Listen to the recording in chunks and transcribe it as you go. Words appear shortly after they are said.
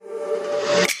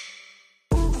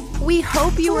We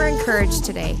hope you were encouraged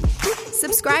today.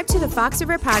 Subscribe to the Fox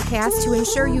River Podcast to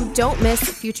ensure you don't miss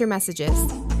future messages.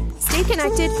 Stay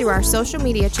connected through our social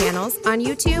media channels on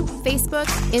YouTube, Facebook,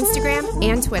 Instagram,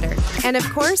 and Twitter. And of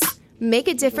course, make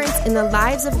a difference in the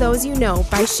lives of those you know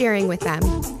by sharing with them.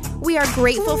 We are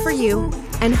grateful for you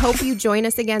and hope you join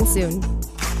us again soon.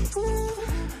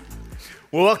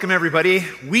 Well, welcome everybody.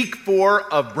 Week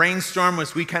 4 of Brainstorm,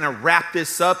 as we kind of wrap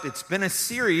this up. It's been a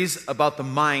series about the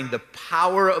mind, the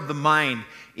power of the mind.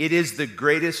 It is the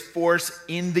greatest force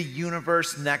in the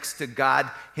universe next to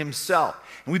God himself.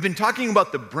 And we've been talking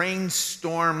about the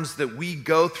brainstorms that we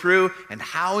go through and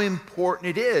how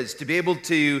important it is to be able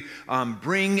to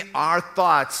bring our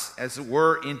thoughts, as it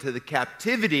were, into the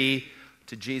captivity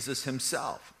to Jesus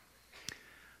himself.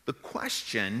 The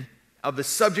question of the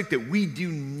subject that we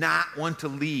do not want to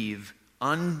leave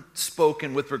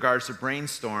unspoken with regards to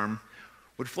brainstorm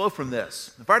would flow from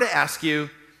this. If I were to ask you,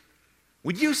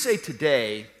 would you say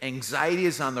today anxiety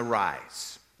is on the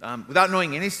rise? Without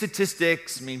knowing any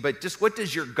statistics, but just what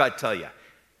does your gut tell you?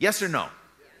 Yes or no?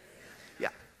 Yeah,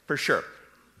 for sure.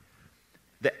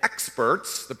 The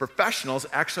experts, the professionals,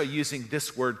 actually are using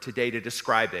this word today to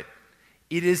describe it.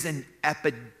 It is an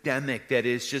epidemic that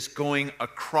is just going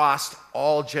across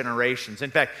all generations. In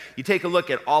fact, you take a look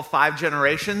at all 5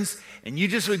 generations, and you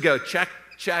just would go check,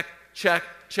 check, check,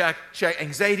 check, check.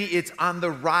 Anxiety, it's on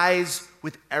the rise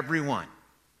with everyone.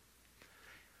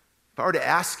 If I were to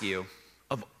ask you,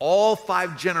 of all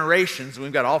 5 generations, and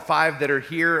we've got all 5 that are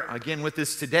here again with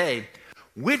us today,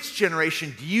 which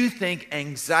generation do you think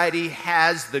anxiety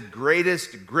has the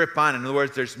greatest grip on? In other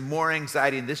words, there's more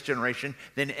anxiety in this generation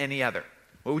than any other.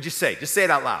 What would you say? Just say it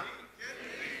out loud.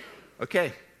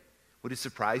 Okay. Would it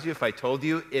surprise you if I told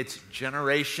you it's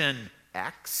Generation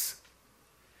X?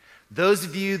 Those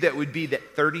of you that would be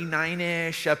that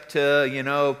 39-ish up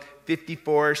to,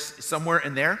 54, somewhere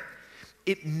in there,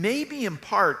 it may be in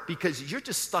part because you're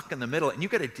just stuck in the middle and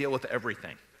you've got to deal with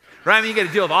everything. Right? You got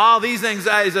to deal with all these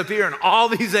anxieties up here and all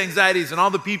these anxieties and all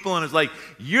the people, and it's like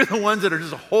you're the ones that are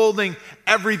just holding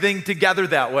everything together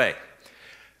that way.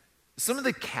 Some of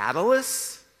the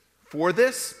catalysts for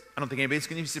this, I don't think anybody's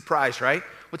going to be surprised, right?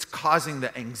 What's causing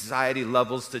the anxiety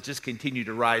levels to just continue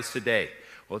to rise today?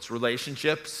 Well, it's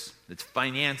relationships, it's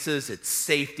finances, it's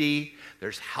safety,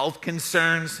 there's health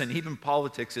concerns, and even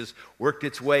politics has worked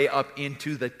its way up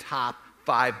into the top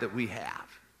 5 that we have.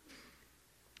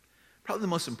 Probably the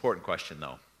most important question,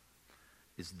 though,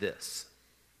 is this.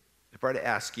 If I were to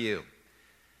ask you,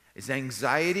 is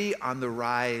anxiety on the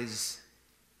rise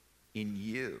in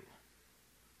you?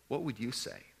 What would you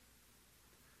say?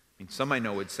 Some I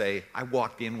know would say, I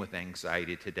walked in with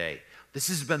anxiety today. This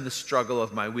has been the struggle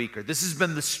of my week, or this has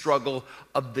been the struggle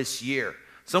of this year.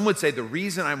 Some would say the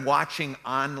reason I'm watching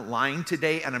online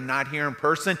today and I'm not here in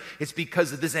person, it's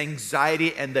because of this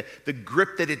anxiety and the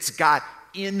grip that it's got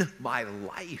in my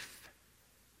life.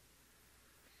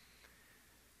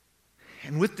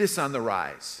 And with this on the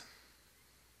rise,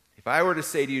 if I were to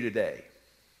say to you today,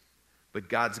 but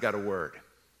God's got a word.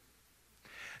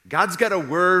 God's got a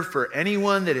word for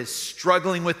anyone that is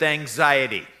struggling with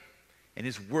anxiety. And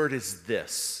his word is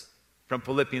this, from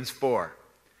Philippians 4.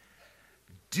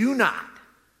 Do not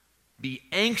be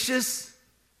anxious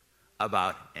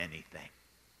about anything.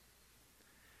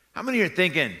 How many are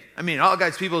thinking, all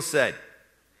God's people said,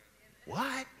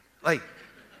 what?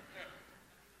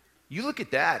 You look at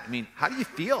that, how do you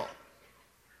feel?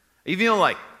 You feel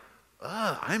like,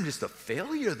 I'm just a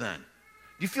failure then.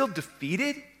 Do you feel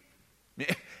defeated?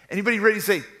 Anybody ready to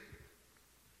say,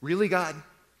 really, God?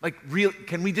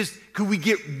 Could we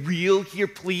get real here,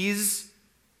 please?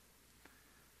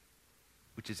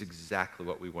 Which is exactly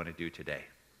what we want to do today.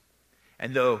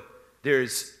 And though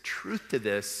there's truth to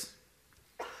this,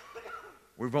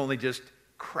 we've only just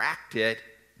cracked it,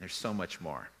 and there's so much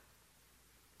more.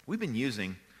 We've been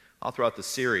using, all throughout the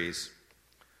series,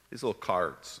 these little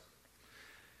cards.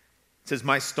 It says,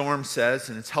 my storm says,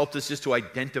 and it's helped us just to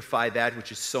identify that,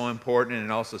 which is so important, and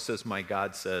it also says, my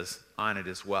God says on it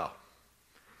as well.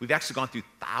 We've actually gone through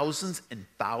thousands and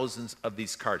thousands of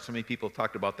these cards. So many people have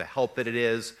talked about the help that it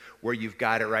is, where you've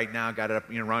got it right now, got it up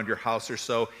around your house or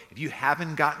so. If you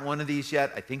haven't gotten one of these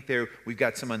yet, I think we've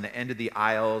got some on the end of the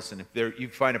aisles, and if you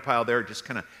find a pile there, just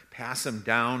kind of pass them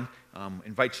down.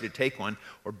 Invite you to take one.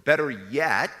 Or better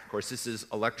yet, of course, this is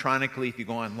electronically. If you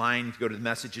go online, if you go to the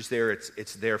messages there,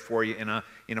 it's there for you in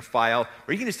a file.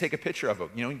 Or you can just take a picture of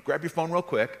it. You grab your phone real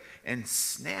quick and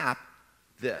snap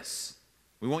this.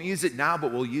 We won't use it now,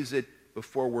 but we'll use it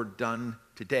before we're done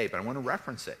today. But I want to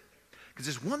reference it because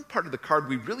there's one part of the card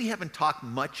we really haven't talked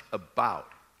much about,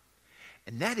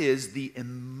 and that is the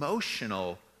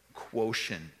emotional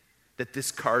quotient that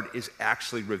this card is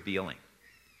actually revealing.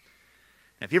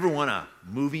 Now, if you ever want a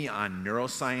movie on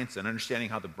neuroscience and understanding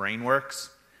how the brain works,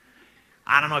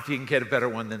 I don't know if you can get a better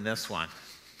one than this one.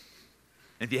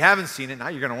 And if you haven't seen it, now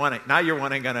you're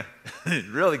going to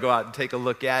really go out and take a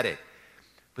look at it.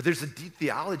 But there's a deep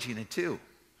theology in it too.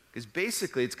 Because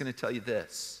basically it's going to tell you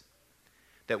this,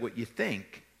 that what you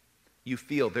think, you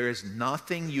feel. There is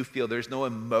nothing you feel. There's no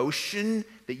emotion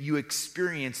that you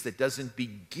experience that doesn't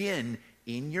begin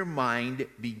in your mind,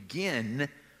 begin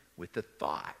with the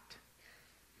thought.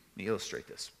 Let me illustrate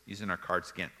this using our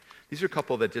cards again. These are a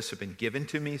couple that just have been given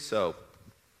to me, so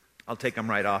I'll take them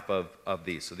right off of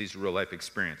these. So these are real life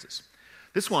experiences.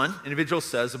 This one, individual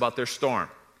says about their storm.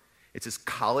 It says,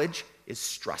 college is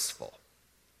stressful.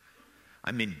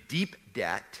 I'm in deep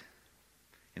debt,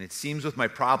 and it seems with my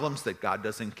problems that God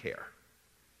doesn't care.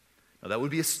 Now, that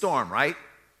would be a storm, right?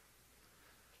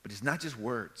 But it's not just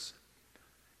words.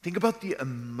 Think about the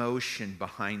emotion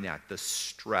behind that, the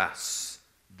stress,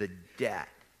 the debt,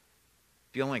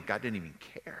 feeling like God didn't even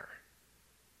care.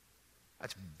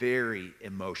 That's very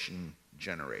emotion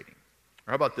generating.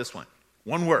 Or how about this one?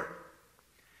 One word.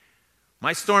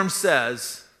 My storm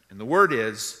says, and the word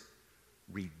is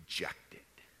rejected.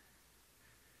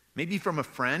 Maybe from a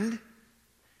friend,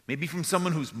 maybe from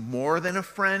someone who's more than a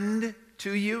friend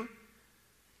to you,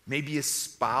 maybe a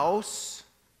spouse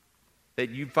that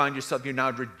you find yourself you're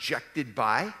now rejected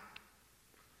by.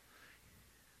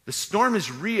 The storm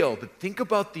is real, but think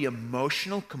about the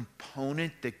emotional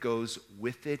component that goes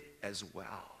with it as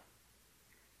well.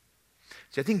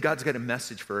 See, I think God's got a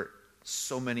message for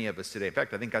so many of us today. In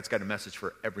fact, I think God's got a message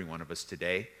for every one of us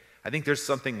today. I think there's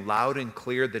something loud and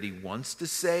clear that he wants to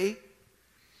say,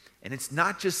 and it's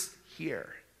not just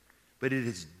here, but it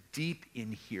is deep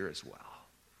in here as well.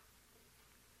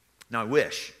 Now,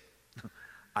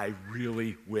 I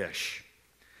really wish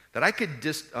that I could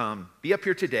just be up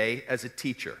here today as a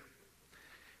teacher,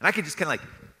 and I could just kind of like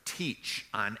teach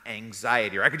on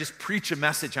anxiety, or I could just preach a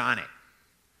message on it.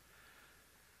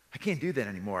 I can't do that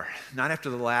anymore, not after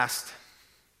the last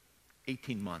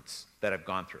 18 months that I've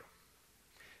gone through.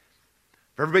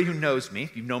 For everybody who knows me,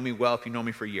 if you know me well, if you know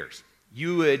me for years,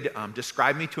 you would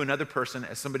describe me to another person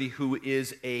as somebody who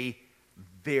is a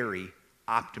very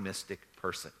optimistic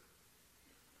person.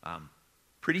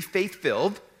 Pretty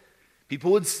faith-filled.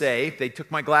 People would say, if they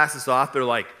took my glasses off, they're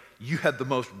like, you have the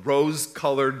most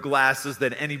rose-colored glasses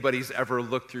that anybody's ever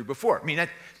looked through before. I mean,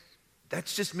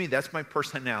 that's just me. That's my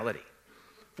personality.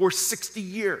 For 60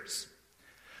 years.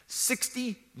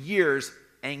 60 years,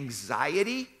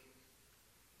 anxiety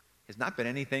has not been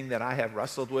anything that I have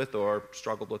wrestled with or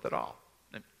struggled with at all.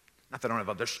 Not that I don't have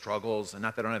other struggles, and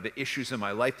not that I don't have issues in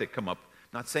my life that come up.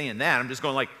 I'm not saying that. I'm just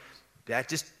going like, that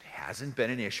just hasn't been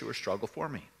an issue or struggle for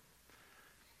me.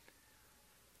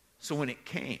 So when it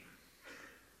came,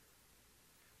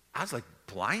 I was like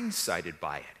blindsided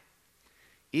by it.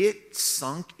 It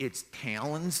sunk its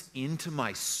talons into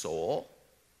my soul.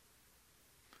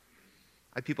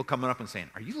 I had people coming up and saying,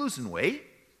 are you losing weight?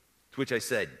 To which I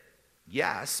said,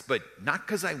 yes, but not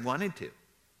because I wanted to.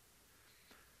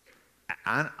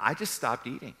 I just stopped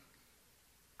eating.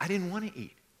 I didn't want to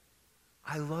eat.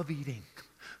 I love eating.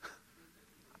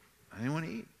 I didn't want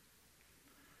to eat.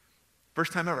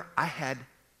 First time ever, I had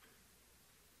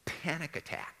panic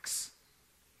attacks.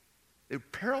 They were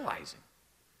paralyzing.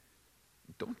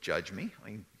 Don't judge me. I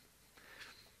mean,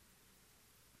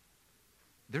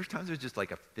 there's times there's just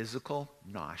like a physical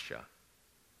nausea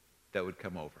that would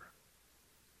come over.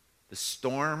 The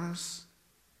storms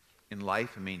in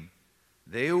life, I mean,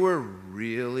 they were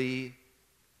really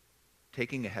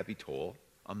taking a heavy toll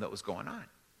that was going on.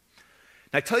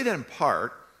 And I tell you that in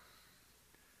part,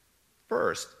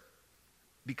 first,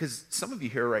 because some of you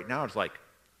here right now is like,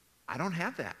 I don't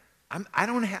have that.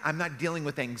 I'm not dealing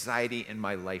with anxiety in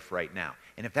my life right now.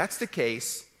 And if that's the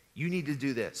case, you need to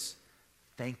do this.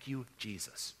 Thank you,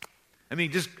 Jesus. I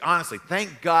mean, just honestly,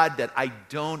 thank God that I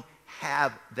don't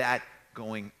have that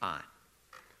going on.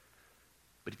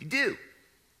 But if you do,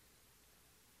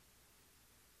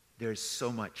 there's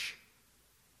so much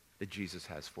that Jesus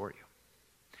has for you.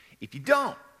 If you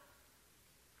don't,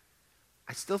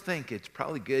 I still think it's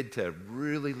probably good to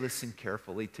really listen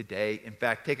carefully today. In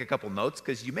fact, take a couple notes,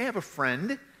 because you may have a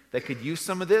friend that could use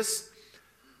some of this.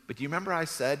 But do you remember I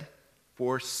said,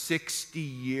 for 60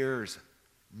 years,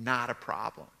 not a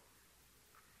problem.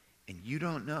 And you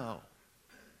don't know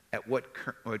at what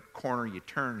corner you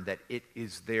turn that it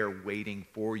is there waiting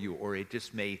for you, or it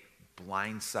just may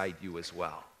blindside you as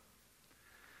well.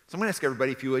 So I'm going to ask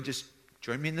everybody if you would just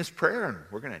join me in this prayer, and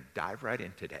we're going to dive right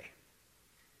in today.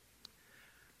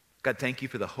 God, thank you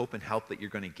for the hope and help that you're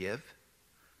going to give.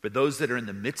 For those that are in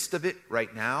the midst of it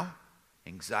right now,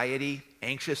 anxiety,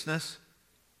 anxiousness,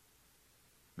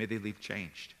 may they leave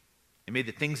changed. And may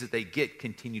the things that they get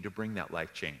continue to bring that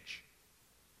life change.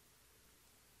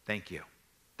 Thank you.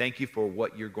 Thank you for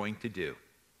what you're going to do.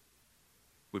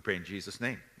 We pray in Jesus'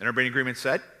 name. And everybody in agreement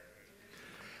said?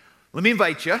 Let me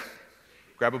invite you,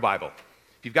 grab a Bible.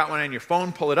 If you've got one on your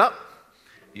phone, pull it up.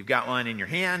 If you've got one in your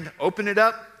hand, open it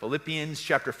up. Philippians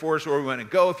chapter 4 is where we want to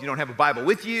go. If you don't have a Bible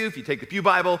with you, if you take the Pew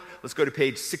Bible, let's go to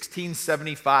page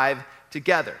 1675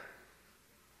 together.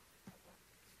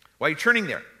 While you're turning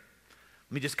there,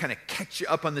 let me just kind of catch you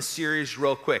up on the series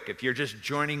real quick. If you're just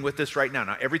joining with us right now.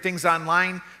 Now, everything's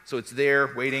online, so it's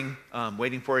there waiting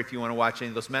for you if you want to watch any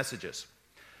of those messages.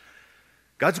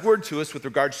 God's word to us with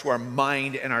regards to our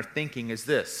mind and our thinking is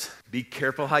this: be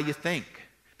careful how you think,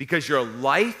 because your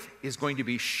life is going to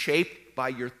be shaped by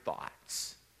your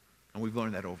thoughts. And we've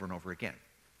learned that over and over again.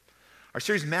 Our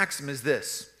series maxim is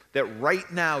this: that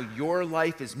right now your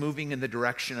life is moving in the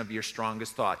direction of your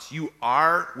strongest thoughts. You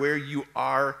are where you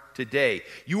are today.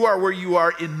 You are where you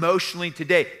are emotionally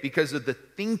today because of the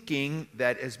thinking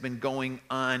that has been going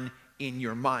on in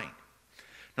your mind.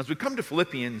 Now, as we come to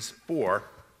Philippians 4,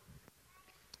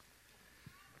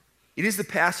 it is the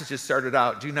passage that started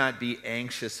out, do not be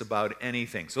anxious about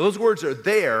anything. So those words are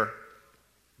there,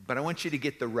 but I want you to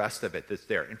get the rest of it that's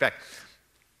there. In fact,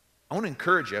 I want to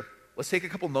encourage you, let's take a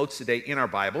couple notes today in our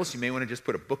Bibles. You may want to just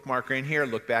put a bookmarker in here,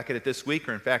 look back at it this week,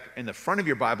 or in fact, in the front of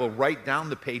your Bible, write down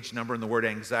the page number and the word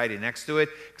anxiety next to it,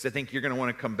 because I think you're going to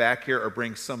want to come back here or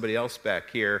bring somebody else back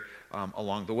here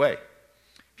along the way.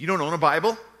 If you don't own a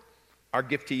Bible, our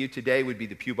gift to you today would be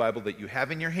the Pew Bible that you have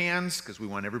in your hands, because we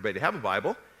want everybody to have a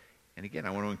Bible. And again, I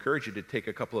want to encourage you to take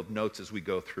a couple of notes as we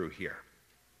go through here.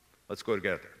 Let's go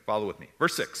together. Follow with me.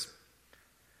 Verse 6.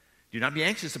 Do not be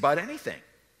anxious about anything,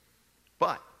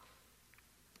 but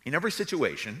in every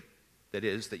situation, that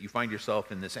is, that you find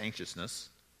yourself in this anxiousness,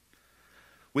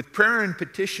 with prayer and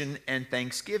petition and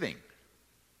thanksgiving,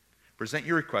 present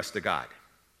your request to God.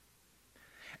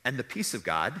 And the peace of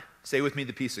God, say with me,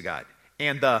 the peace of God.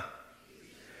 And the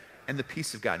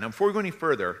peace of God. Now, before we go any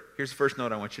further, here's the first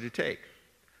note I want you to take.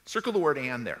 Circle the word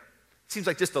 "and" there. It seems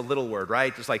like just a little word,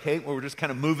 right? Just like, hey, we're just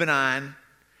kind of moving on.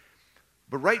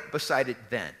 But right beside it,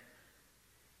 then.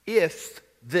 If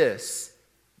this,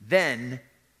 then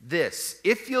this.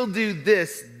 If you'll do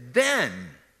this, then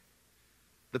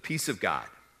the peace of God,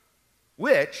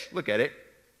 which, look at it,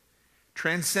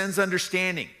 transcends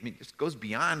understanding. I mean, it goes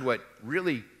beyond what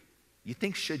really you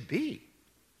think should be,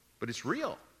 but it's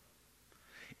real.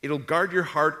 It'll guard your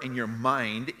heart and your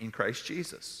mind in Christ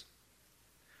Jesus.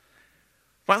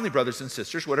 Finally, brothers and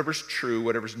sisters, whatever's true,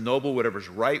 whatever's noble, whatever's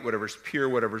right, whatever's pure,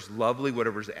 whatever's lovely,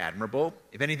 whatever's admirable,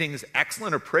 if anything is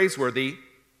excellent or praiseworthy,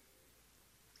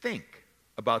 think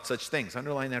about such things.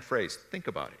 Underline that phrase. Think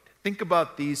about it. Think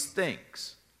about these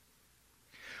things.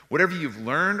 Whatever you've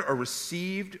learned or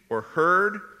received or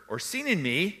heard or seen in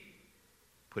me,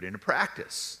 put into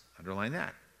practice. Underline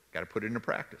that. Got to put it into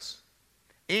practice.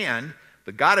 And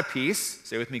the God of peace,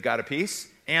 say with me, God of peace,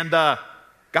 and the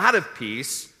God of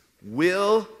peace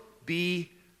will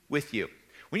be with you.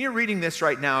 When you're reading this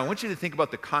right now, I want you to think about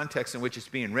the context in which it's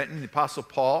being written. The Apostle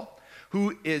Paul,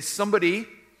 who is somebody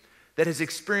that has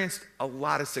experienced a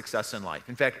lot of success in life.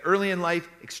 In fact, early in life,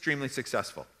 extremely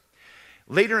successful.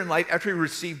 Later in life, after he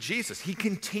received Jesus, he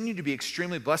continued to be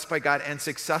extremely blessed by God and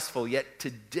successful. Yet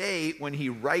today, when he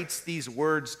writes these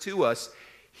words to us,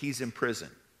 he's in prison.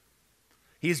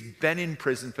 He's been in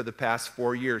prison for the past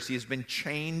 4 years. He has been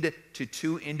chained to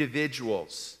 2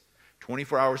 individuals,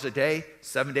 24 hours a day,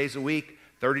 7 days a week,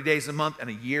 30 days a month, and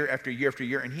a year after year after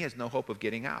year, and he has no hope of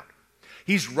getting out.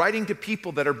 He's writing to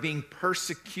people that are being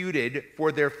persecuted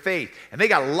for their faith, and they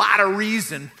got a lot of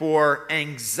reason for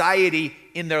anxiety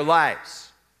in their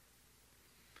lives.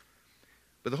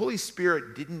 But the Holy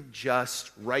Spirit didn't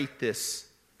just write this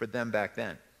for them back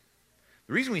then.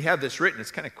 The reason we have this written,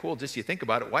 it's kind of cool just you think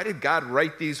about it. Why did God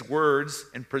write these words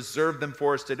and preserve them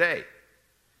for us today?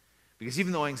 Because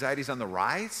even though anxiety is on the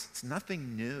rise, it's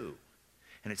nothing new.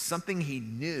 And it's something he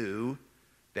knew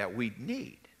that we'd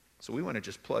need. So we want to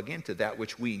just plug into that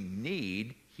which we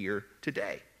need here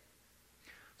today.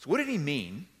 So what did he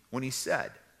mean when he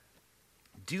said,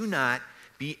 do not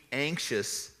be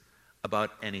anxious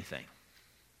about anything?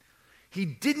 He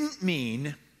didn't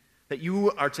mean that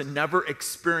you are to never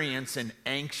experience an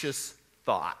anxious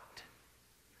thought.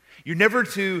 You're never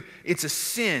to, it's a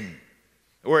sin,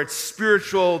 or it's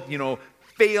spiritual,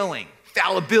 failing,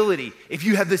 fallibility, if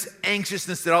you have this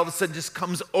anxiousness that all of a sudden just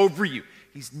comes over you.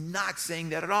 He's not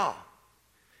saying that at all.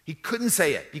 He couldn't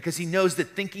say it because he knows that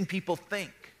thinking people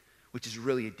think, which is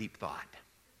really a deep thought.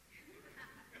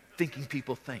 thinking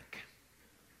people think.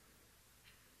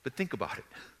 But think about it.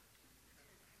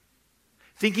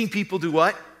 Thinking people do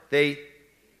what? They,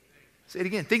 say it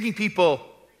again, thinking people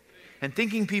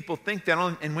think that,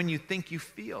 and when you think, you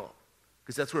feel.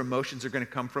 Because that's where emotions are going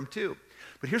to come from too.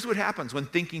 But here's what happens when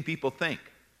thinking people think.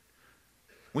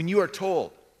 When you are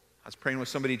told, I was praying with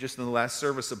somebody just in the last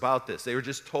service about this. They were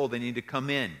just told they need to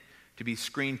come in to be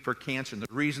screened for cancer. And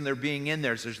the reason they're being in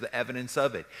there is there's the evidence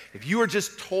of it. If you are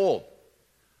just told,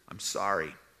 I'm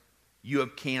sorry, you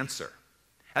have cancer.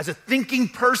 As a thinking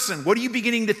person, what are you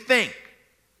beginning to think?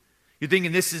 You're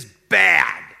thinking this is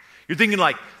bad. You're thinking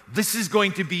like, this is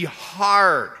going to be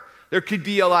hard. There could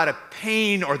be a lot of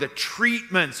pain, or the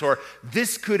treatments, or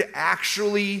this could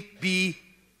actually be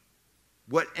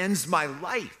what ends my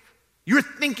life. You're a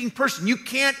thinking person. You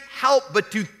can't help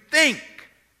but to think.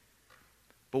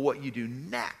 But what you do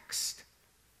next,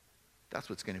 that's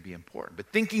what's going to be important. But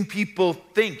thinking people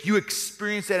think. You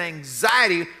experience that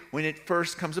anxiety when it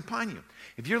first comes upon you.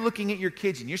 If you're looking at your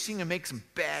kids and you're seeing them make some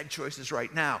bad choices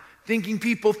right now, thinking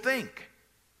people think.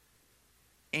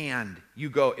 And you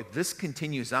go, if this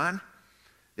continues on,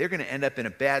 they're going to end up in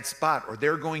a bad spot, or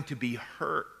they're going to be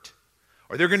hurt,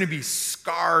 or they're going to be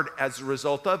scarred as a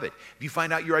result of it. If you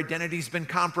find out your identity's been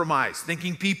compromised,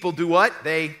 thinking people do what?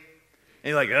 And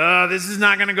you're like, oh, this is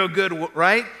not going to go good,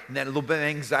 right? And that little bit of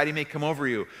anxiety may come over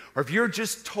you. Or if you're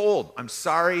just told, I'm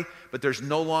sorry, but there's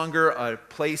no longer a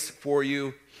place for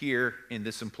you here in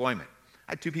this employment.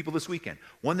 I had two people this weekend.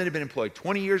 One that had been employed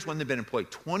 20 years, one that had been employed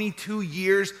 22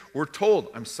 years. We're told,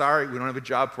 I'm sorry, we don't have a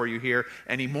job for you here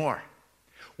anymore.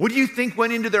 What do you think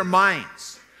went into their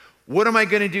minds? What am I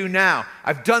going to do now?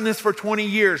 I've done this for 20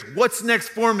 years. What's next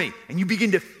for me? And you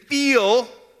begin to feel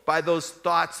by those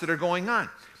thoughts that are going on.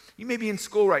 You may be in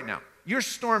school right now. Your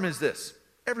storm is this.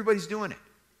 Everybody's doing it.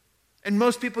 And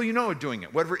most people you know are doing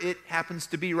it, whatever it happens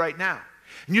to be right now.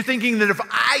 And you're thinking that if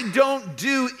I don't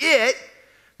do it,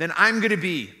 then I'm going to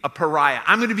be a pariah.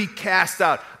 I'm going to be cast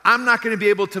out. I'm not going to be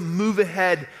able to move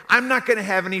ahead. I'm not going to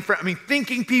have any friends.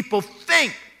 Thinking people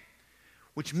think,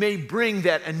 which may bring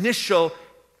that initial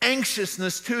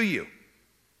anxiousness to you.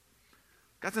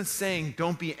 God's not saying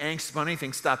don't be anxious about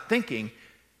anything, stop thinking.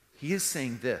 He is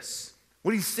saying this.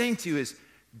 What he's saying to you is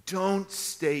don't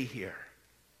stay here.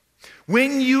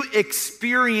 When you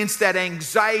experience that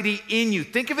anxiety in you,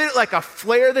 think of it like a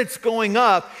flare that's going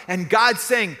up, and God's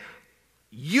saying,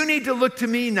 you need to look to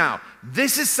me now.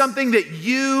 This is something that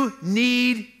you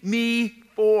need me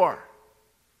for.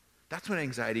 That's what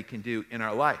anxiety can do in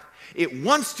our life. It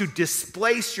wants to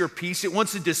displace your peace. It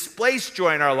wants to displace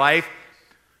joy in our life.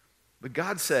 But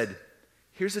God said,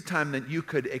 here's a time that you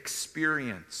could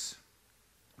experience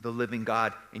the living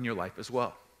God in your life as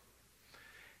well.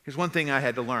 Here's one thing I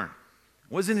had to learn.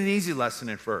 It wasn't an easy lesson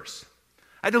at first.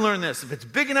 I had to learn this. If it's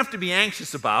big enough to be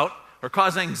anxious about or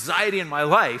cause anxiety in my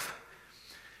life,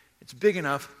 it's big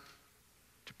enough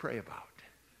to pray about.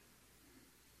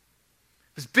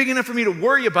 If it's big enough for me to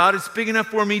worry about, it's big enough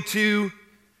for me to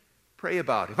pray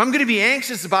about. If I'm going to be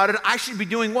anxious about it, I should be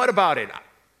doing what about it?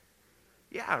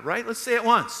 Yeah, right? Let's say it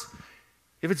once.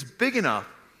 If it's big enough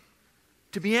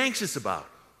to be anxious about,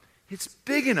 it's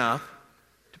big enough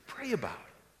to pray about.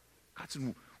 God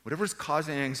said, whatever's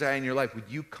causing anxiety in your life, would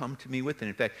you come to me with it?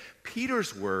 In fact,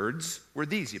 Peter's words were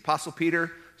these. The Apostle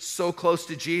Peter, so close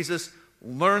to Jesus,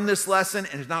 learned this lesson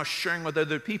and is now sharing with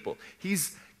other people.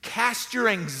 He's cast your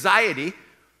anxiety,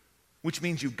 which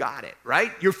means you got it,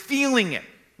 right? You're feeling it.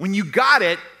 When you got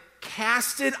it,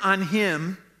 cast it on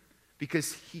him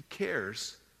because he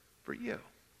cares for you.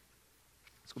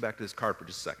 Let's go back to this card for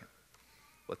just a second.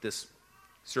 Let this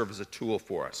serve as a tool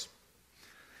for us.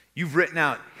 You've written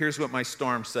out, here's what my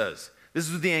storm says. This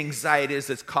is what the anxiety is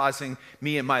that's causing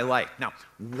me in my life. Now,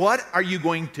 what are you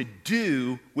going to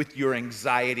do with your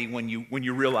anxiety when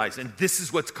you realize, and this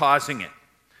is what's causing it?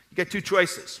 You got two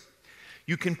choices.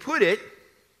 You can put it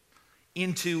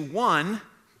into one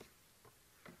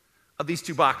of these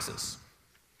two boxes.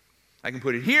 I can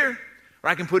put it here, or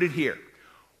I can put it here.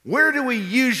 Where do we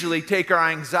usually take our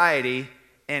anxiety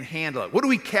and handle it? What do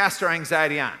we cast our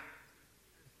anxiety on?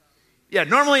 Yeah,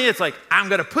 normally it's like, I'm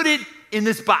going to put it in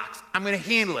this box. I'm going to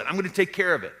handle it. I'm going to take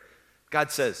care of it.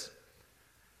 God says,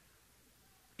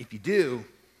 if you do,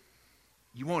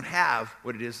 you won't have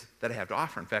what it is that I have to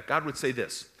offer. In fact, God would say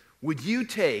this: would you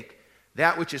take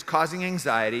that which is causing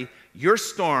anxiety, your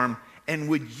storm, and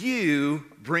would you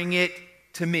bring it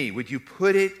to me? Would you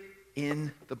put it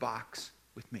in the box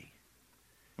with me?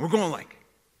 And we're going like,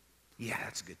 yeah,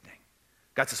 that's a good thing.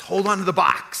 God says, hold on to the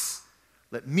box.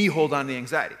 Let me hold on to the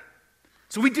anxiety.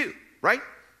 So we do, right?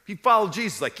 If you follow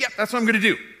Jesus, like, yep, that's what I'm going to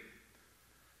do.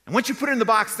 And once you put it in the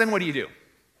box, then what do?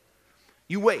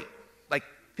 You wait like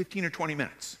 15 or 20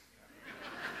 minutes.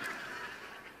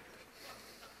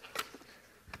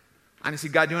 Honestly,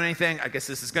 God doing anything? I guess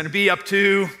this is going to be up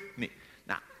to me.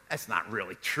 Now, that's not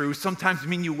really true. Sometimes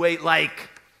you wait like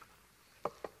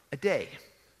a day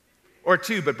or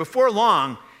two. But before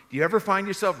long, do you ever find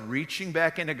yourself reaching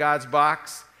back into God's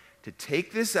box to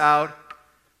take this out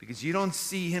because you don't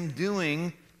see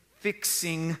him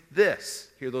fixing this?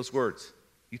 Hear those words.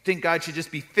 You think God should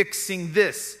just be fixing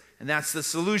this, and that's the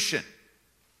solution.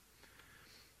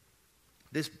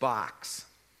 This box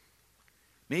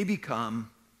may become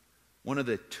one of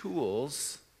the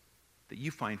tools that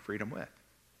you find freedom with.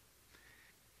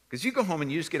 Because you go home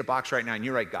and you just get a box right now and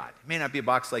you write God. It may not be a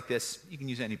box like this. You can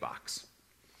use any box.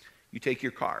 You take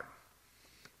your card.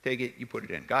 Take it, you put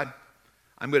it in. God,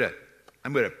 I'm going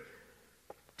to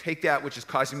take that which is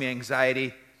causing me anxiety,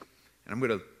 and I'm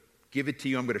going to give it to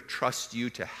you. I'm going to trust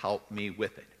you to help me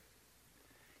with it.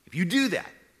 If you do that,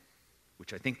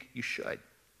 which I think you should,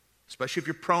 especially if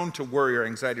you're prone to worry or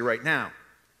anxiety right now,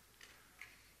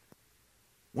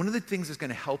 one of the things that's going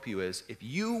to help you is if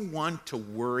you want to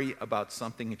worry about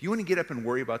something, if you want to get up and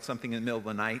worry about something in the middle of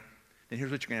the night, then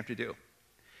here's what you're going to have to do.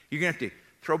 You're going to have to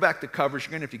throw back the covers.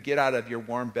 You're going to have to get out of your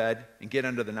warm bed and get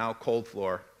under the now cold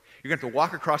floor. You're going to have to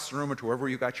walk across the room or to wherever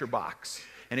you got your box.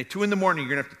 And at 2 in the morning,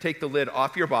 you're going to have to take the lid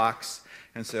off your box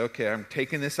and say, okay, I'm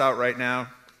taking this out right now.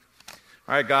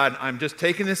 All right, God, I'm just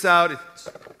taking this out. It's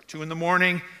 2 in the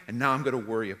morning, and now I'm going to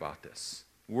worry about this.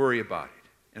 Worry about it.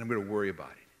 And I'm going to worry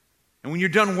about it. And when you're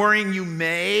done worrying, you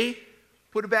may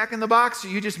put it back in the box, or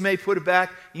you just may put it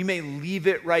back. You may leave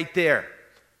it right there.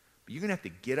 But you're going to have to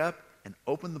get up and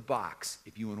open the box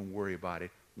if you want to worry about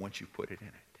it once you put it in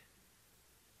it.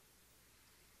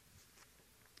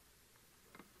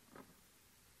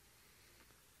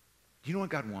 Do you know what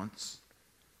God wants?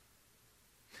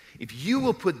 If you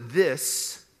will put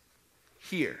this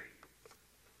here,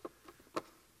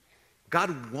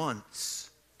 God wants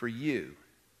for you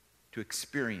to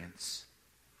experience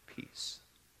peace.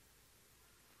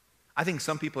 I think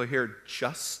some people are here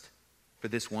just for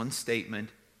this one statement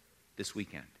this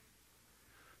weekend.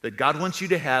 That God wants you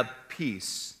to have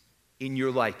peace in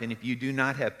your life. And if you do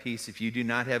not have peace, if you do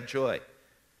not have joy,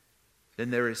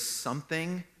 then there is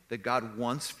something that God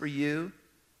wants for you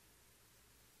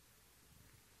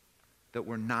that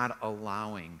we're not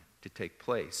allowing to take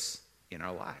place in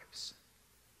our lives.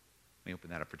 Let me open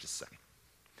that up for just a second.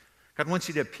 God wants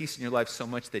you to have peace in your life so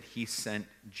much that he sent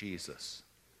Jesus.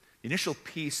 The initial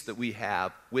peace that we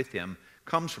have with him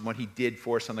comes from what he did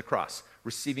for us on the cross,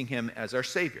 receiving him as our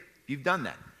Savior. If you've done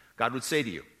that, God would say to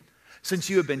you, since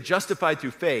you have been justified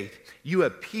through faith, you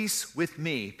have peace with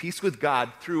me, peace with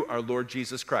God through our Lord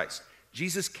Jesus Christ.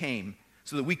 Jesus came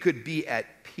so that we could be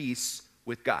at peace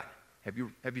with God. Have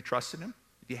you trusted him?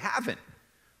 If you haven't,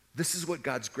 this is what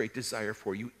God's great desire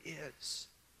for you is.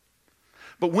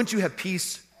 But once you have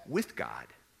peace with God,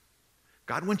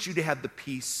 God wants you to have the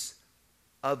peace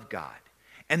of God.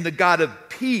 And the God of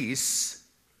peace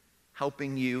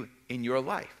helping you in your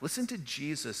life. Listen to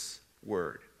Jesus'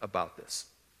 word about this.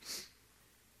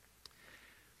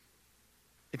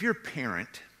 If you're a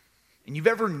parent and you've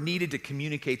ever needed to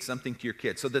communicate something to your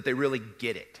kids so that they really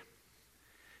get it,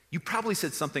 you probably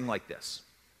said something like this.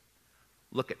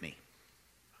 Look at me.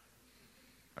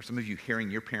 Are some of you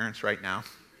hearing your parents right now?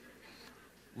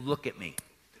 Look at me.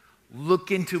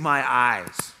 Look into my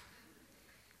eyes.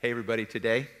 Hey, everybody,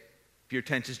 today, if your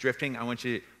attention's drifting, I want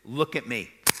you to look at me.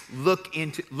 Look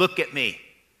at me.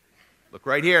 Look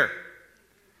right here.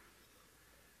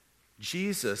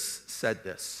 Jesus said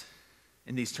this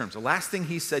in these terms. The last thing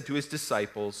he said to his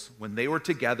disciples when they were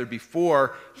together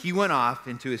before he went off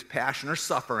into his passion or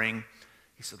suffering,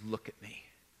 he said, look at me.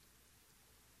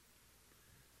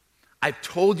 I've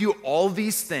told you all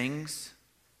these things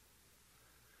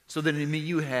so that in me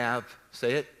you have,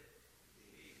 say it,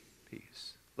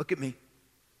 peace. Look at me.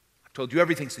 I've told you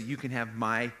everything so you can have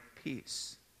my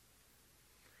peace.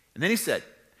 And then he said,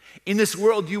 in this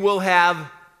world you will have,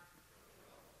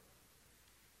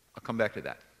 I'll come back to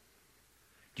that.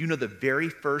 Do you know the very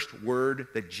first word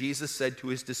that Jesus said to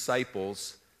his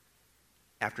disciples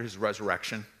after his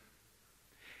resurrection?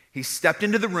 He stepped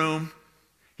into the room,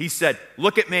 he said,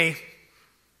 look at me,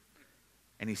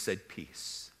 and he said,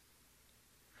 peace.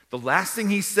 The last thing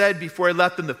he said before he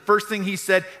left them, the first thing he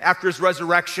said after his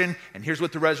resurrection, and here's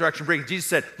what the resurrection brings. Jesus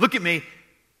said, look at me.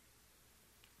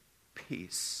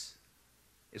 Peace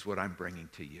is what I'm bringing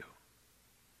to you.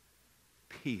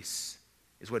 Peace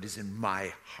is what is in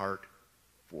my heart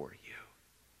for you.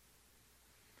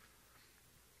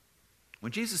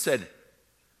 When Jesus said,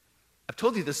 I've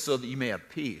told you this so that you may have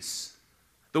peace,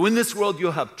 though in this world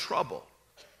you'll have trouble.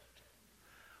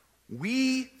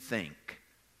 We think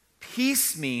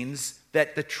peace means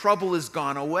that the trouble is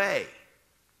gone away.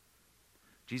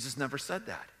 Jesus never said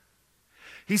that.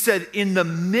 He said, in the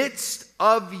midst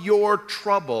of your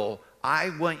trouble,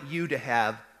 I want you to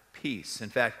have peace. In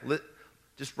fact,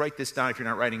 just write this down if you're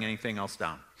not writing anything else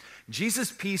down.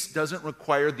 Jesus' peace doesn't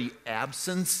require the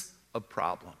absence of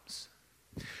problems.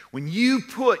 When you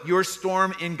put your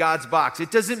storm in God's box,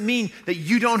 it doesn't mean that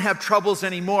you don't have troubles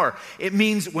anymore. It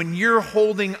means when you're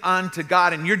holding on to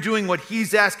God and you're doing what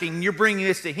He's asking, and you're bringing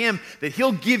this to Him, that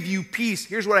He'll give you peace.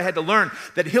 Here's what I had to learn,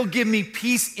 that He'll give me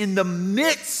peace in the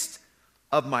midst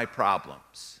of my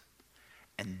problems.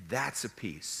 And that's a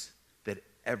peace that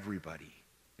everybody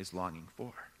is longing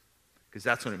for, because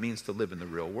that's what it means to live in the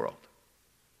real world.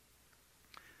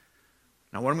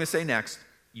 Now, what I'm going to say next,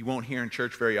 you won't hear in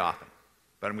church very often,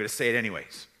 but I'm going to say it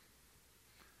anyways.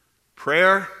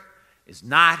 Prayer is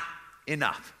not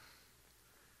enough.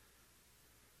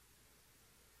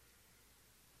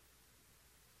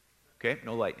 Okay,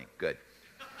 no lightning. Good.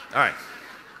 All right.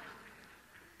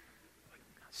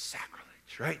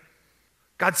 Sacrilege, right?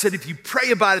 God said if you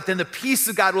pray about it, then the peace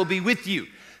of God will be with you.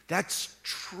 That's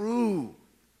true,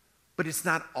 but it's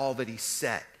not all that He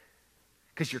said,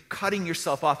 because you're cutting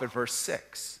yourself off at verse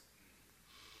 6.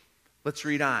 Let's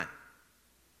read on.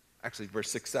 Actually, verse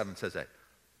 6, 7 says that.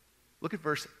 Look at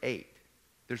verse 8.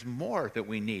 There's more that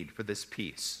we need for this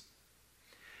peace.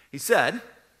 He said,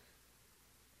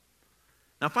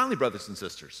 now finally, brothers and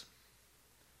sisters,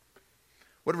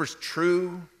 whatever's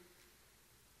true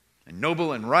and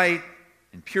noble and right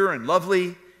and pure and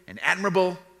lovely and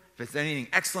admirable, if it's anything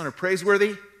excellent or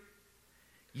praiseworthy,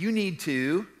 you need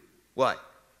to, what?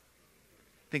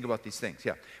 Think about these things.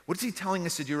 Yeah. What is he telling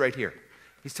us to do right here?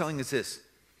 He's telling us this.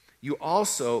 You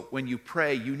also, when you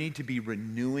pray, you need to be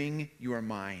renewing your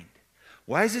mind.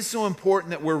 Why is it so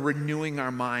important that we're renewing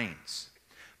our minds?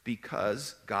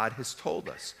 Because God has told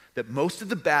us that most of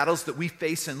the battles that we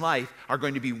face in life are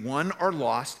going to be won or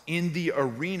lost in the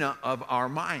arena of our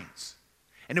minds.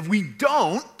 And if we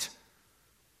don't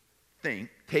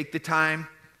take the time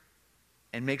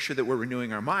and make sure that we're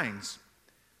renewing our minds,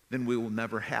 then we will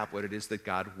never have what it is that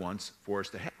God wants for us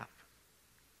to have.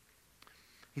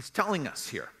 He's telling us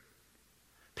here,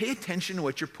 pay attention to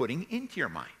what you're putting into your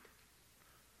mind.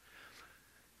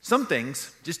 Some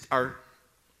things just are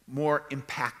more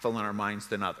impactful in our minds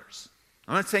than others.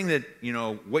 I'm not saying that,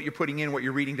 what you're putting in, what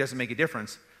you're reading doesn't make a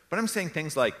difference, but I'm saying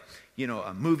things like,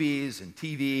 movies and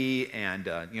TV and,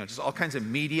 just all kinds of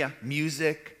media,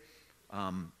 music,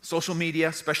 social media,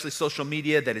 especially social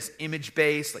media that is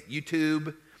image-based, like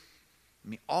YouTube.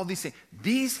 All these things.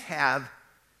 These have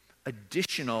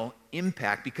additional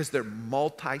impact because they're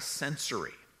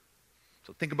multi-sensory.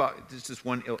 So think about, this is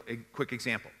one quick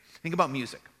example. Think about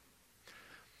music.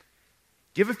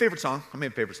 Do you have a favorite song? I mean,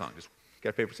 a favorite song. Just got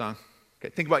a favorite song? Okay,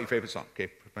 think about your favorite song.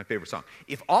 Okay, my favorite song.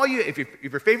 If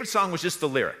your favorite song was just the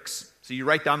lyrics, so you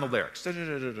write down the lyrics.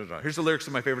 Here's the lyrics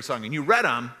of my favorite song, and you read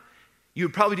them, you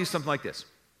would probably do something like this.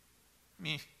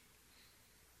 Meh.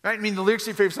 Right? The lyrics of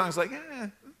your favorite song is like,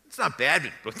 it's not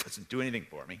bad, but it doesn't do anything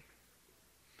for me.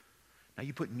 Now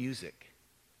you put music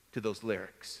to those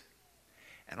lyrics,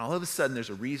 and all of a sudden there's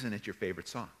a reason it's your favorite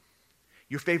song.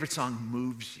 Your favorite song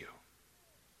moves you.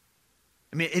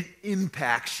 It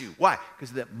impacts you. Why? Because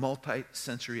of that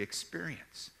multi-sensory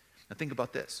experience. Now think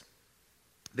about this.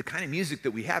 The kind of music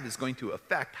that we have is going to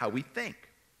affect how we think.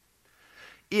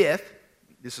 If,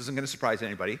 this isn't going to surprise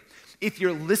anybody, if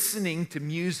you're listening to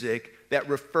music that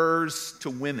refers to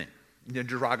women in a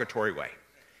derogatory way,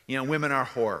 women are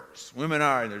whores. Women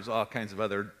are, and there's all kinds of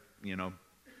other,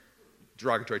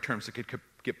 derogatory terms that could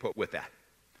get put with that.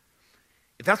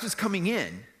 If that's what's coming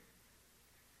in,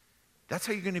 that's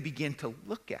how you're going to begin to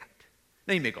look at.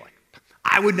 Now you may go like,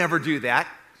 I would never do that.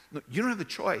 Look, you don't have the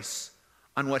choice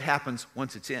on what happens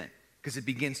once it's in, because it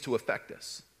begins to affect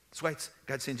us. That's why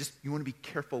God's saying, you want to be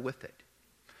careful with it.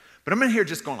 But I'm in here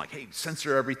just going like, hey,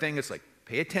 censor everything. It's like,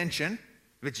 pay attention.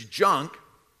 If it's junk,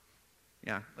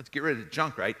 let's get rid of the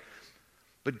junk, right?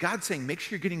 But God's saying, make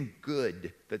sure you're getting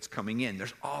good that's coming in.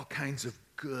 There's all kinds of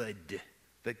good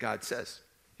that God says.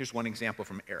 Here's one example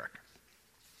from Eric.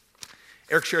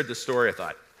 Eric shared this story. I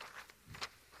thought,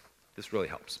 this really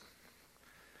helps.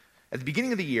 At the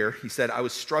beginning of the year, he said, I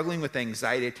was struggling with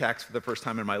anxiety attacks for the first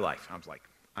time in my life. I was like,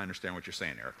 I understand what you're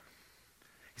saying, Eric.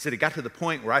 He said, it got to the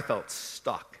point where I felt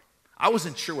stuck. I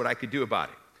wasn't sure what I could do about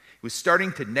it. It was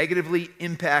starting to negatively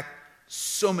impact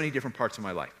so many different parts of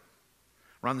my life.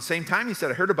 Around the same time, he said,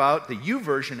 I heard about the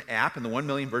YouVersion app and the 1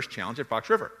 Million Verse Challenge at Fox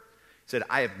River. He said,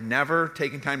 I have never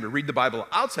taken time to read the Bible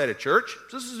outside of church,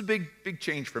 so this is a big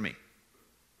change for me.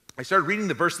 I started reading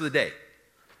the verse of the day.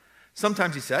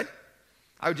 Sometimes, he said,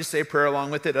 I would just say a prayer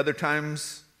along with it. Other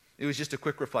times, it was just a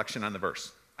quick reflection on the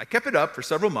verse. I kept it up for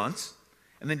several months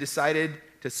and then decided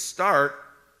to start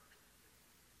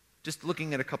just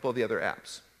looking at a couple of the other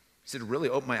apps. He said, it really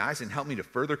opened my eyes and helped me to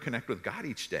further connect with God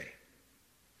each day.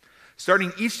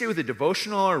 Starting each day with a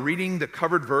devotional or reading the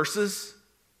covered verses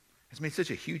has made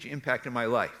such a huge impact in my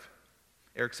life.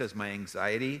 Eric says, my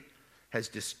anxiety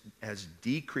has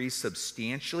decreased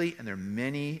substantially, and there are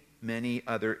many, many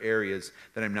other areas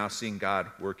that I'm now seeing God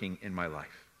working in my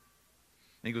life.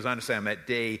 And he goes on to say, I'm at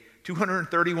day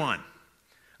 231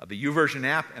 of the YouVersion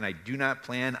app, and I do not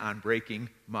plan on breaking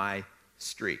my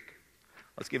streak.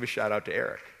 Let's give a shout out to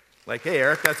Eric. Like, hey,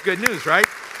 Eric, that's good news, right?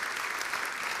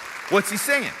 What's he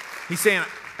saying? He's saying,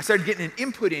 I started getting an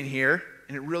input in here,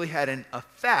 and it really had an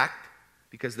effect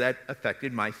because that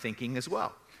affected my thinking as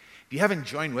well. If you haven't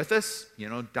joined with us,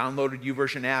 downloaded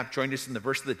YouVersion app, joined us in the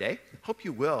verse of the day, I hope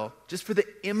you will, just for the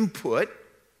input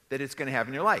that it's going to have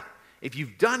in your life. If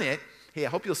you've done it, hey, I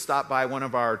hope you'll stop by one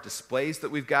of our displays that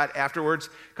we've got afterwards.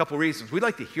 A couple reasons. We'd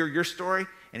like to hear your story,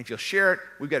 and if you'll share it,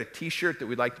 we've got a t-shirt that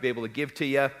we'd like to be able to give to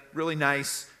you. Really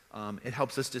nice. It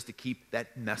helps us just to keep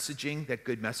that messaging, that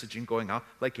good messaging going out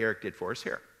like Eric did for us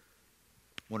here.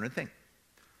 One other thing.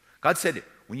 God said,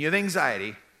 when you have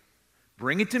anxiety,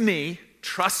 bring it to me,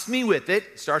 trust me with it.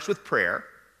 It starts with prayer.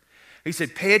 He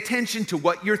said, pay attention to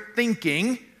what you're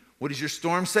thinking. What does your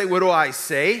storm say? What do I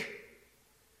say?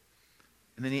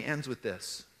 And then he ends with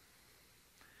this.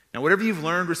 Now, whatever you've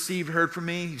learned, received, heard from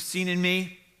me, you've seen in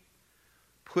me,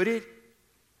 put it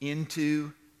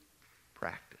into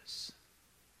practice.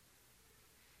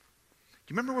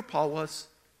 Do you remember where Paul was?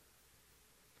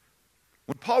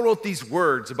 When Paul wrote these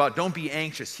words about don't be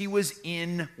anxious, he was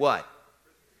in what?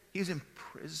 He was in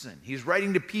prison. He was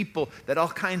writing to people that all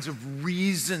kinds of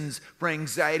reasons for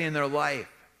anxiety in their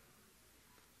life.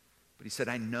 But he said,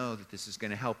 I know that this is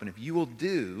going to help. And if you will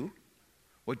do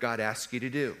what God asks you to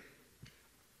do,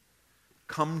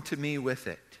 come to me with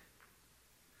it.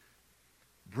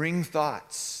 Bring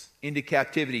thoughts into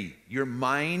captivity. Your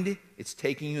mind, it's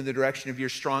taking you in the direction of your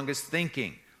strongest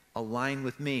thinking. Align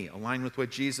with me. Align with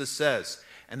what Jesus says.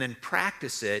 And then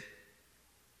practice it,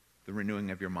 the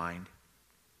renewing of your mind.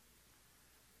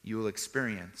 You will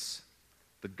experience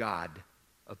the God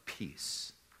of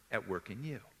peace at work in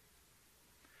you.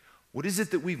 What is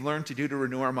it that we've learned to do to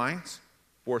renew our minds?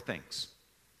 4 things.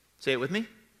 Say it with me.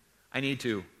 I need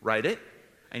to write it.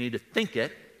 I need to think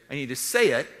it. I need to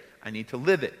say it. I need to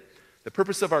live it. The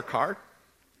purpose of our card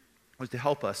was to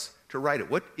help us to write it.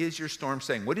 What is your storm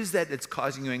saying? What is that that's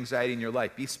causing you anxiety in your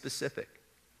life? Be specific.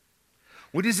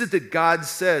 What is it that God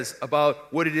says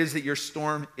about what it is that your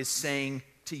storm is saying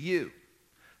to you?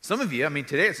 Some of you,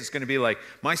 today it's just going to be like,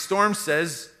 my storm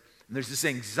says, and there's this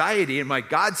anxiety, and my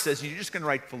God says, and you're just going to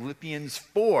write Philippians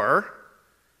 4,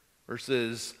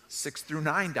 verses 6 through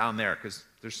 9 down there, because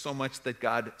there's so much that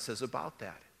God says about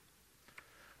that.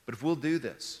 But if we'll do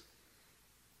this,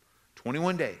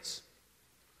 21 days,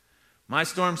 my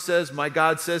storm says, my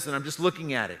God says, and I'm just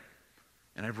looking at it,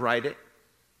 and I write it,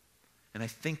 and I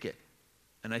think it,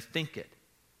 and I think it,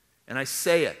 and I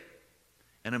say it,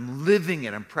 and I'm living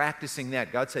it, I'm practicing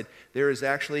that. God said, there is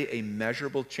actually a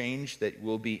measurable change that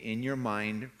will be in your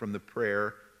mind from the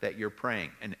prayer that you're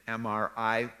praying. An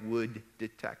MRI would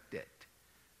detect it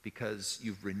because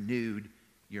you've renewed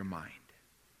your mind.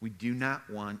 We do not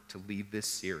want to leave this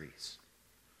series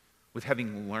with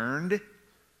having learned,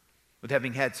 with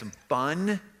having had some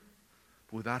fun,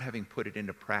 but without having put it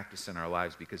into practice in our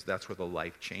lives, because that's where the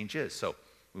life change is. So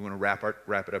we want to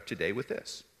wrap it up today with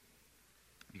this.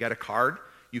 If you got a card,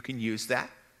 you can use that.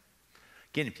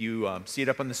 Again, if you see it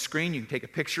up on the screen, you can take a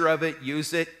picture of it,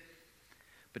 use it.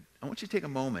 But I want you to take a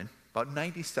moment, about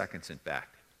 90 seconds in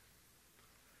fact.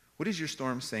 What is your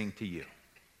storm saying to you?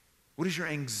 What is your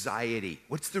anxiety?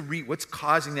 What's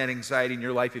causing that anxiety in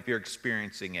your life if you're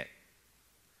experiencing it?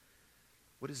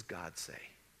 What does God say?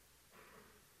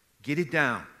 Get it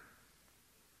down.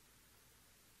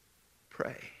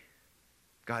 Pray.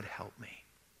 God, help me.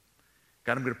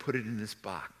 God, I'm going to put it in this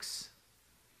box.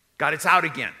 God, it's out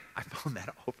again. I found that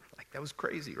over. That was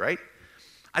crazy, right?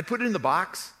 I'd put it in the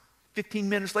box. 15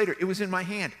 minutes later, it was in my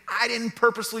hand. I didn't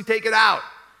purposely take it out.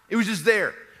 It was just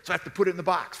there. So I have to put it in the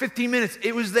box. 15 minutes,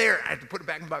 it was there. I have to put it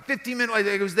back in the box. 15 minutes later,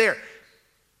 it was there.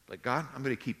 Like, God, I'm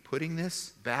going to keep putting this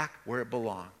back where it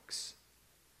belongs.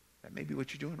 That may be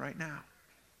what you're doing right now.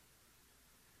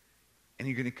 And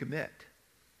you're going to commit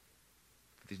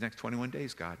for these next 21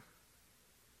 days, God.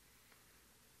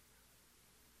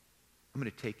 I'm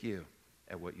going to take you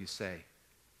at what you say.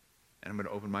 And I'm going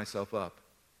to open myself up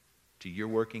to your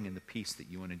working and the peace that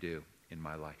you want to do in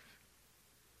my life.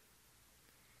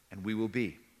 And we will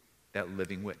be that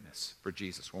living witness for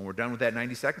Jesus. When we're done with that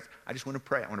 90 seconds, I just want to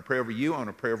pray. I want to pray over you. I want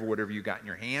to pray over whatever you got in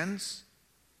your hands.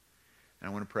 And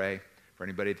I want to pray for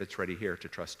anybody that's ready here to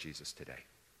trust Jesus today.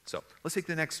 So let's take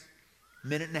the next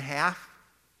minute and a half.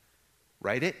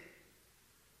 Write it.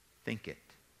 Think it.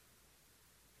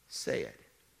 Say it.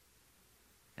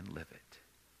 And live it.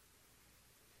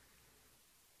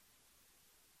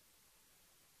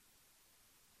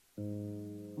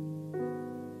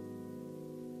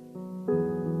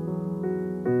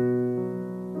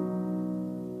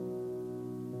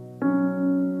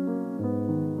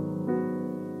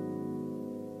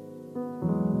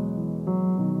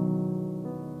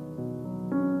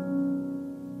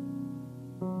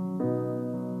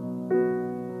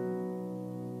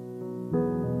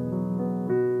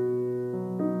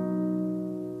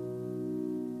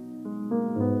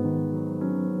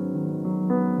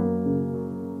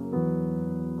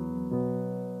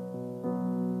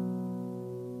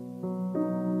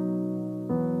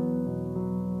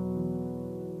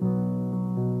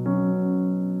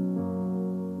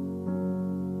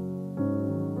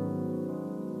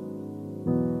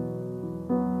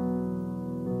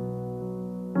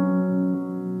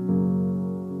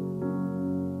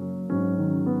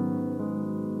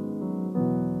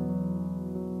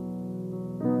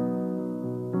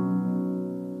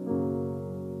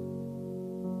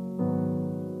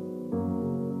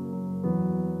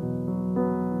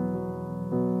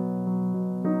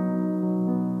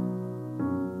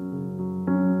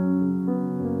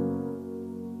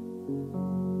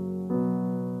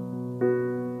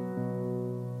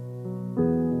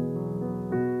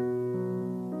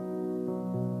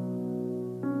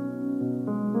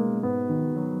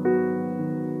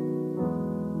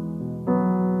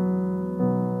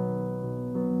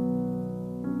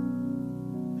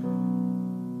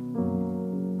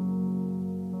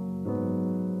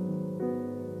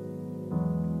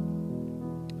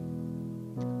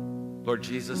 Lord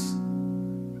Jesus,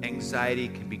 anxiety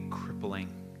can be crippling.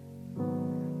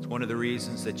 It's one of the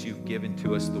reasons that you've given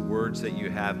to us the words that you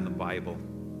have in the Bible.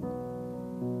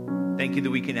 Thank you that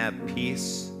we can have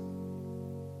peace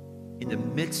in the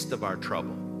midst of our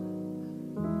trouble.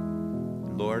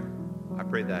 And Lord, I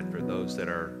pray that for those that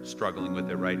are struggling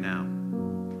with it right now.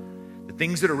 The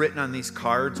things that are written on these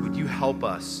cards, would you help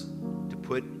us to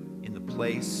put in the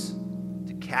place,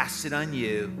 to cast it on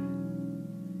you,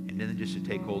 and then just to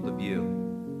take hold of you.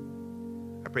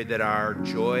 I pray that our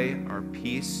joy, our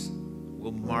peace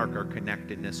will mark our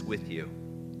connectedness with you.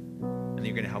 And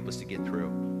you're going to help us to get through.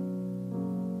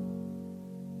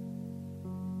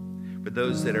 For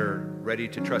those that are ready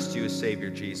to trust you as Savior,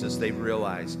 Jesus, they've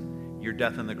realized your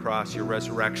death on the cross, your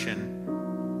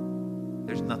resurrection,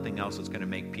 there's nothing else that's going to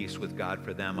make peace with God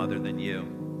for them other than you.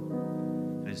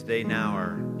 And as they now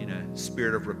are in a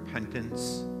spirit of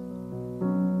repentance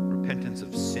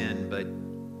of sin, but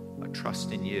a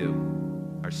trust in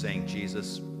you, are saying,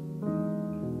 Jesus,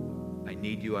 I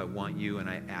need you, I want you, and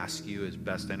I ask you as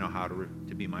best I know how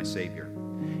to be my Savior.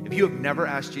 If you have never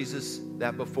asked Jesus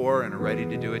that before and are ready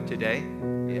to do it today,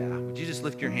 would you just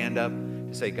lift your hand up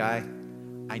and say, Guy,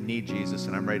 I need Jesus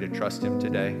and I'm ready to trust him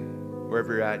today.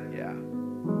 Wherever you're at,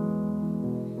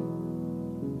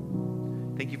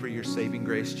 Thank you for your saving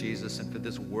grace, Jesus, and for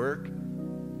this work.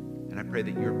 And I pray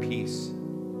that your peace,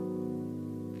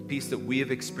 the peace that we have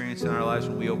experienced in our lives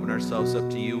when we open ourselves up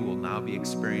to you, will now be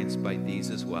experienced by these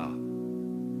as well.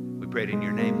 We pray it in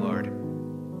your name, Lord.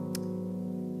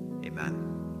 Amen.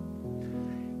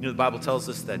 You know, the Bible tells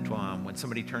us that when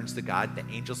somebody turns to God, the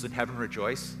angels in heaven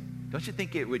rejoice. Don't you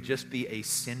think it would just be a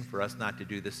sin for us not to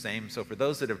do the same? So for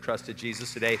those that have trusted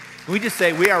Jesus today, can we just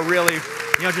say we are really,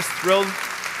 just thrilled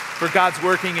for God's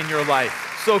working in your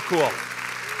life. So cool.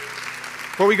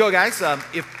 Before we go, guys,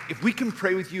 if we can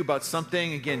pray with you about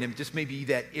something, again, just maybe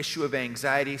that issue of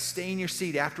anxiety, stay in your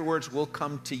seat. Afterwards, we'll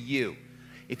come to you.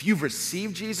 If you've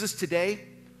received Jesus today,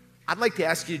 I'd like to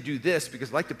ask you to do this because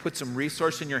I'd like to put some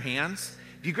resource in your hands.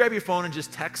 If you grab your phone and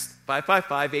just text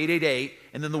 555-888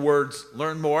 and then the words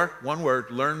learn more, one word,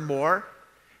 learn more,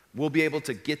 we'll be able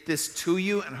to get this to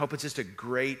you, and I hope it's just a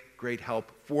great, great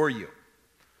help for you.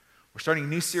 We're starting a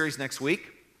new series next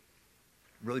week.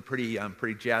 Really pretty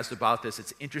jazzed about this.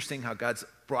 It's interesting how God's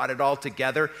brought it all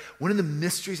together. One of the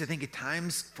mysteries I think at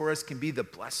times for us can be the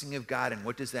blessing of God, and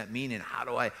what does that mean, and how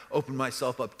do I open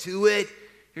myself up to it?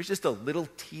 Here's just a little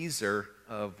teaser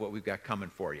of what we've got coming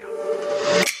for you.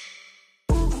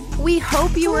 We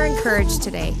hope you were encouraged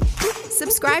today.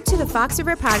 Subscribe to the Fox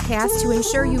River Podcast to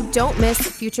ensure you don't miss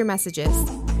future messages.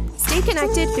 Stay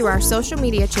connected through our social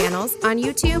media channels on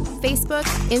YouTube, Facebook,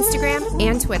 Instagram,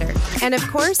 and Twitter. And of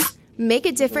course, make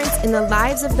a difference in the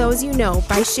lives of those you know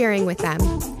by sharing with them.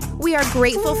 We are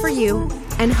grateful for you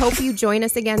and hope you join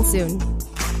us again soon.